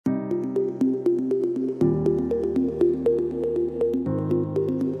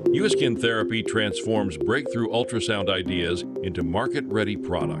USkin Therapy transforms breakthrough ultrasound ideas into market-ready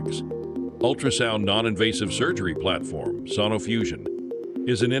products. Ultrasound non-invasive surgery platform, Sonofusion,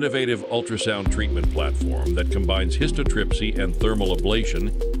 is an innovative ultrasound treatment platform that combines histotripsy and thermal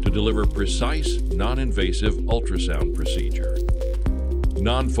ablation to deliver precise, non-invasive ultrasound procedure.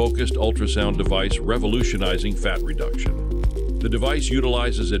 Non-focused ultrasound device revolutionizing fat reduction. The device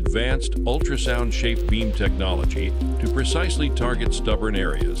utilizes advanced ultrasound-shaped beam technology to precisely target stubborn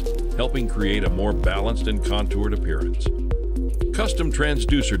areas, helping create a more balanced and contoured appearance. Custom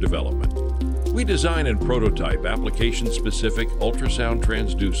transducer development. We design and prototype application-specific ultrasound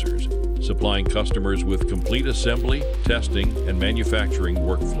transducers, supplying customers with complete assembly, testing, and manufacturing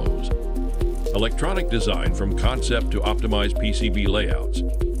workflows. Electronic design from concept to optimized PCB layouts.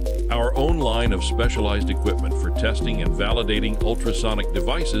 Our own line of specialized equipment for testing and validating ultrasonic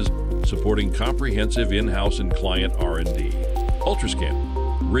devices, supporting comprehensive in-house and client R&D.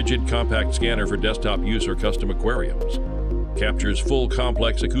 Ultrascan, rigid compact scanner for desktop use or custom aquariums. Captures full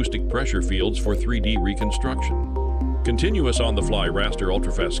complex acoustic pressure fields for 3D reconstruction. Continuous on-the-fly raster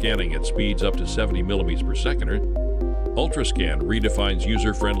ultrafast scanning at speeds up to 70 millimeters per second. Ultrascan redefines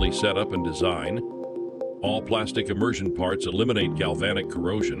user-friendly setup and design. All plastic immersion parts eliminate galvanic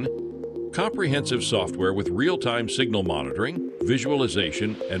corrosion. Comprehensive software with real-time signal monitoring,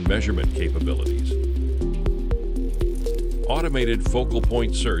 visualization, and measurement capabilities. Automated focal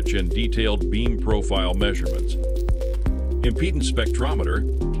point search and detailed beam profile measurements. Impedance spectrometer,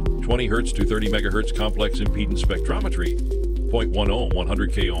 20 Hz to 30 MHz complex impedance spectrometry, 0.1 ohm,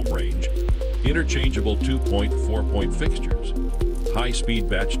 100 K ohm range. Interchangeable 2.4-point fixtures. High-speed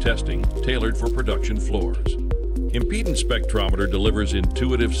batch testing tailored for production floors. Impedance spectrometer delivers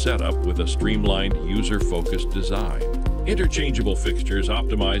intuitive setup with a streamlined, user-focused design. Interchangeable fixtures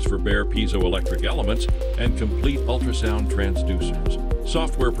optimized for bare piezoelectric elements and complete ultrasound transducers.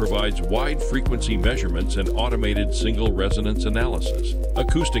 Software provides wide-frequency measurements and automated single resonance analysis.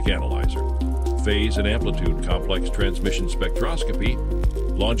 Acoustic analyzer. Phase and amplitude complex transmission spectroscopy.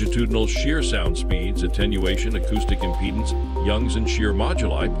 Longitudinal shear sound speeds, attenuation, acoustic impedance, Young's and shear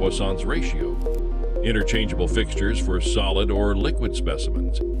moduli, Poisson's ratio. Interchangeable fixtures for solid or liquid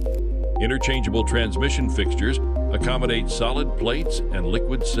specimens. Interchangeable transmission fixtures accommodate solid plates and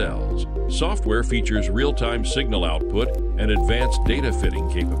liquid cells. Software features real-time signal output and advanced data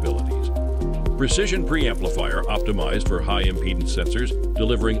fitting capabilities. Precision preamplifier optimized for high impedance sensors,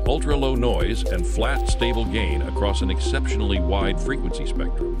 delivering ultra-low noise and flat, stable gain across an exceptionally wide frequency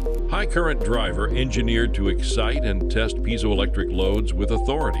spectrum. High current driver engineered to excite and test piezoelectric loads with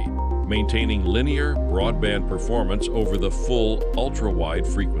authority, maintaining linear, broadband performance over the full ultra-wide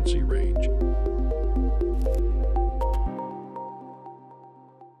frequency range.